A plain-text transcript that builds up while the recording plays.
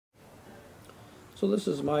So this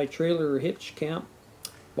is my trailer hitch camp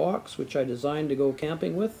box, which I designed to go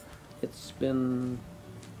camping with. It's been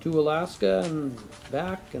to Alaska and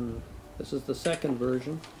back, and this is the second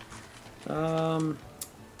version. The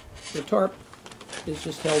tarp is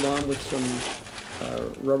just held on with some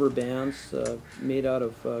rubber bands made out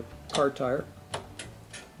of car tire,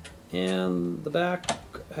 and the back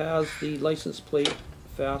has the license plate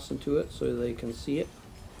fastened to it so they can see it.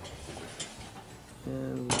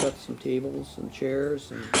 And we've got some tables and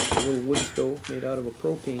chairs and a little wood stove made out of a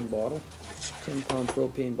propane bottle, 10-pound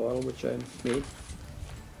propane bottle, which I made.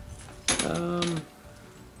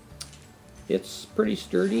 It's pretty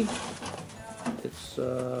sturdy. It's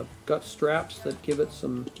got straps that give it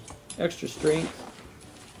some extra strength,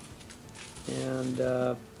 and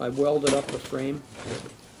I welded up a frame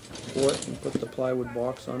for it and put the plywood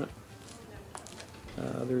box on it.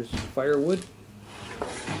 There's firewood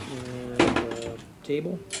and a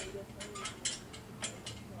table,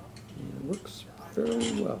 and it works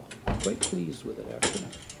fairly well. I'm quite pleased with it, actually.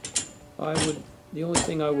 The only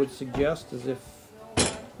thing I would suggest is if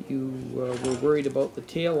you were worried about the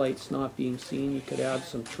tail lights not being seen, you could add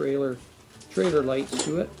some trailer lights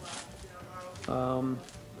to it.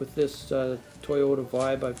 With this Toyota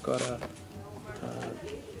Vibe, I've got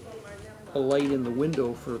a light in the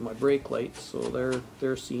window for my brake lights, so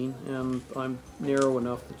they're seen, and I'm narrow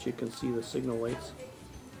enough that you can see the signal lights.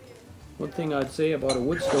 One thing I'd say about a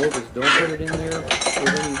wood stove is don't put it in there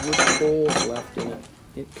with any wood coals left in it.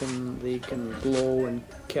 They can glow and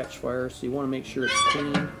catch fire, so you want to make sure it's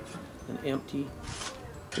clean and empty.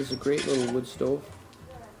 This is a great little wood stove.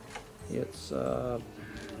 It's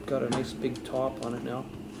got a nice big top on it now.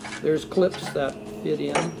 There's clips that fit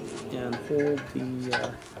in and hold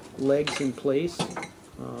the legs in place.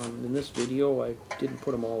 In this video I didn't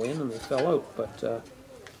put them all in and they fell out, but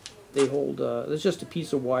they hold, there's just a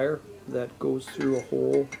piece of wire that goes through a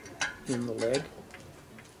hole in the leg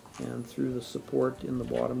and through the support in the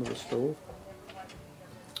bottom of the stove.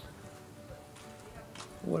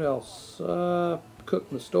 What else? The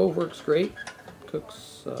stove works great.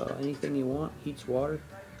 Cooks anything you want, heats water.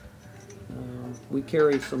 We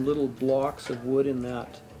carry some little blocks of wood in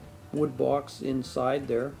that wood box inside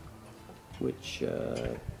there, which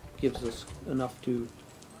gives us enough to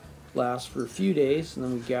last for a few days, and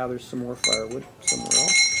then we gather some more firewood somewhere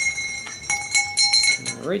else.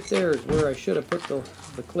 And right there is where I should have put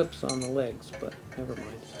the clips on the legs, but never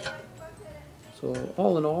mind. So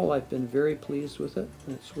all in all, I've been very pleased with it,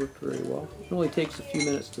 and it's worked very well. It only takes a few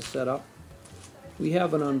minutes to set up. We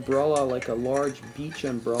have an umbrella, like a large beach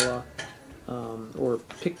umbrella, or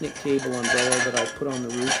picnic table umbrella that I put on the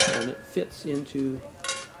roof, and it fits into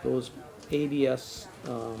those ABS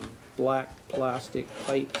black plastic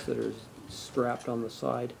pipes that are strapped on the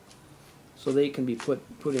side, so they can be put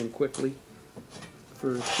in quickly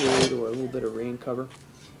for shade or a little bit of rain cover.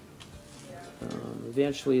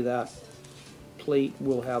 Eventually that plate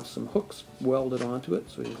will have some hooks welded onto it,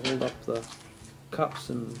 so you hold up the cups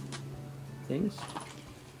and things.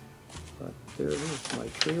 But there it is, my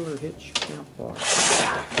trailer hitch camp box,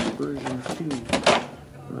 version 2,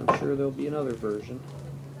 and I'm sure there'll be another version.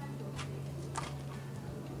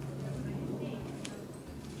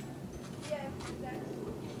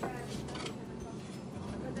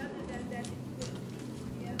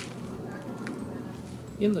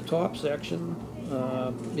 In the top section,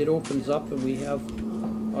 it opens up and we have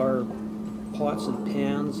our pots and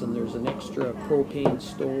pans, and there's an extra propane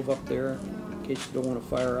stove up there in case you don't want to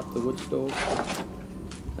fire up the wood stove.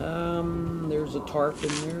 There's a tarp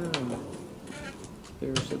in there,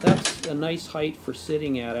 and that's a nice height for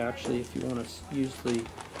sitting at, actually, if you want to use the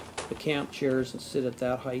camp chairs and sit at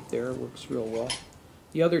that height there. It works real well.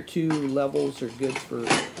 The other two levels are good for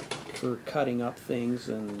cutting up things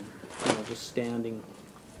and just standing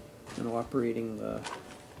and operating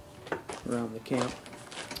around the camp.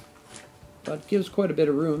 But it gives quite a bit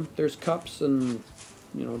of room. There's cups and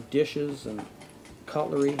dishes and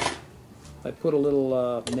cutlery. I put a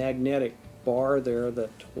little magnetic bar there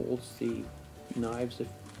that holds the knives, if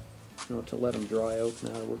to let them dry out.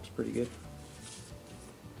 Now it works pretty good.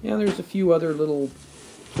 And there's a few other little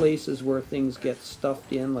places where things get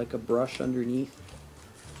stuffed in, like a brush underneath,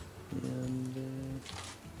 and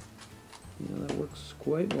that works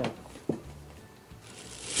quite well.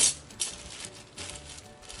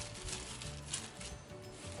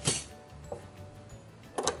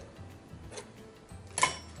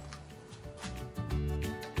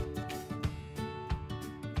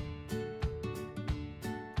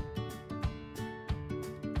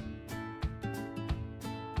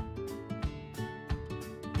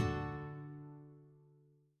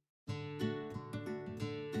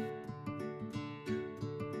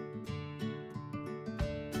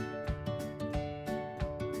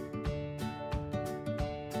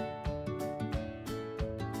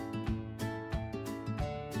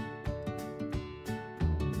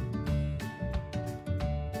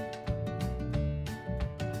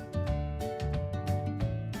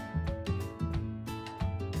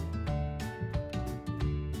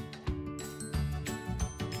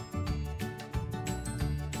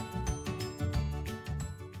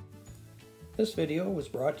 This video was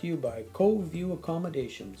brought to you by Cove View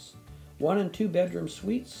Accommodations, 1 and 2 bedroom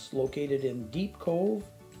suites located in Deep Cove,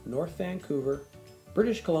 North Vancouver,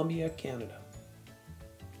 British Columbia, Canada.